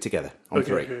 let's do it together. On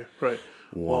three. Okay, right.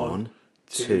 1,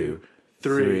 2,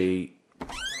 3. 3.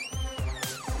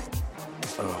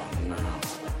 Oh no.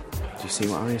 Do you see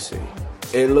what I see?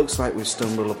 It looks like we've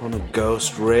stumbled upon a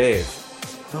ghost rave.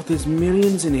 Oh, there's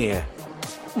millions in here.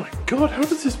 Oh my god, how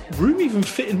does this room even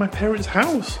fit in my parents'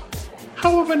 house?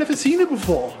 How have I never seen it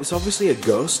before? It's obviously a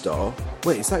ghost door.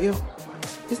 Wait, is that your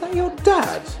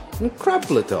dad? And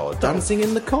Crablador dancing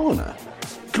in the corner?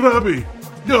 Krabby,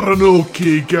 you're an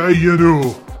okay guy, you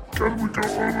know. Can we go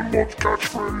home and watch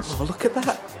Catchphrase? Oh, look at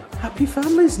that. Happy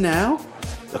families now.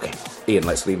 Okay, Ian,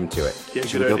 let's leave him to it. Yeah,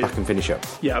 Shall good we go idea. back and finish up?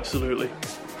 Yeah, absolutely.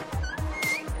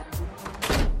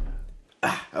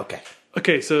 Okay.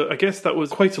 Okay, so I guess that was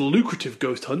quite a lucrative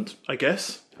ghost hunt, I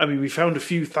guess. I mean, we found a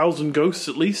few thousand ghosts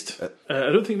at least.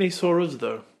 I don't think they saw us,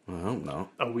 though. I don't know.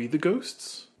 Are we the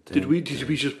ghosts? Did we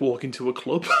just walk into a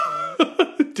club?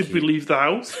 Did we leave the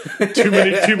house? Too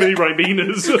many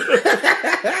Ribenas.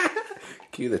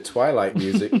 Cue the Twilight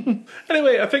music.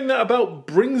 Anyway, I think that about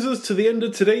brings us to the end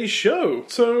of today's show.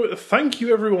 So thank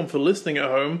you everyone for listening at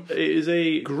home. It is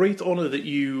a great honour that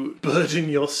you burden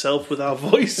yourself with our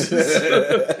voices.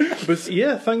 But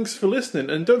yeah, thanks for listening.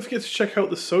 And don't forget to check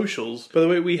out the socials. By the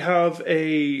way, we have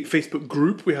a Facebook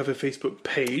group, we have a Facebook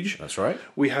page. That's right.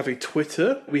 We have a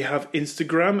Twitter, we have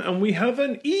Instagram, and we have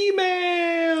an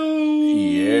email.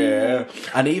 Yeah.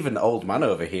 And even old man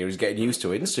over here is getting used to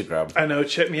Instagram. I know,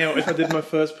 check me out if I did my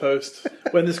first post.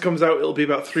 When this comes out, it'll be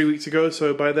about 3 weeks ago,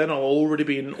 so by then I'll already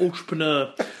be an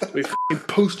entrepreneur. We're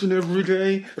posting every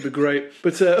day. It'll be great.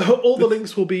 But all the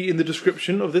links will be in the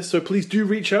description of this, so please do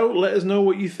reach out, let us know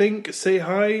what you think, say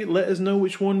hi, let us know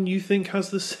which one you think has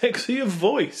the sexier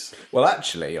voice. Well,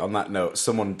 actually, on that note,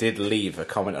 someone did leave a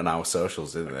comment on our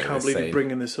socials, didn't they? Can't believe you're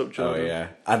bringing this up, Oh, Jordan. yeah.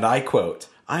 And I quote,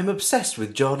 "I'm obsessed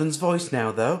with Jordan's voice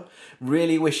now, though.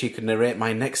 Really wish he could narrate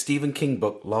my next Stephen King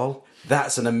book, lol.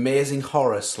 That's an amazing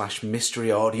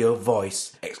horror/mystery audio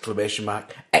voice! Exclamation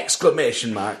mark.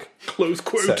 Exclamation mark." Close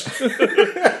quote. Do you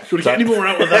want to get any more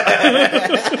out of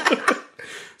that?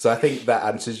 So I think that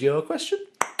answers your question.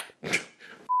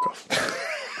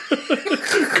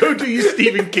 Go do your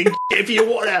Stephen King if you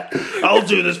want to. I'll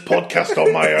do this podcast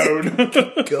on my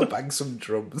own. Go bang some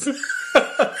drums.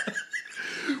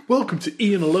 Welcome to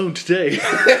Ian Alone today.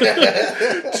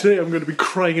 Today I'm going to be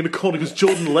crying in a corner because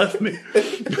Jordan left me.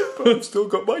 But I've still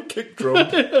got my kick drum.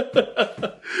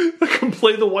 I can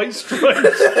play the White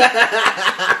Stripes.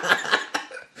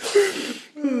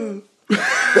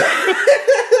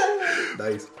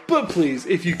 Nice. But please,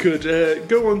 if you could,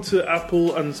 go on to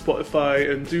Apple and Spotify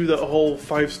and do that whole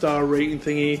 5-star rating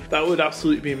thingy. That would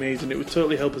absolutely be amazing. It would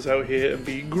totally help us out here and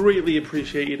be greatly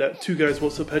appreciated at Two Guys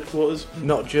What's Up headquarters.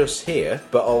 Not just here,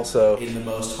 but also In the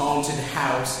most haunted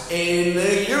house in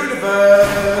the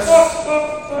universe!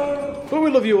 But we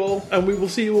love you all, and we will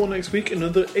see you all next week in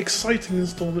another exciting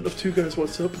installment of Two Guys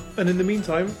What's Up. And in the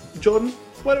meantime, Jordan,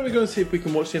 why don't we go and see if we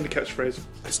can watch the end of Catchphrase?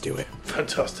 let's do it.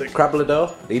 Fantastic.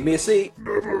 Crablador, leave me a seat.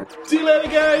 See you later,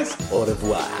 guys! Au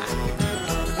revoir.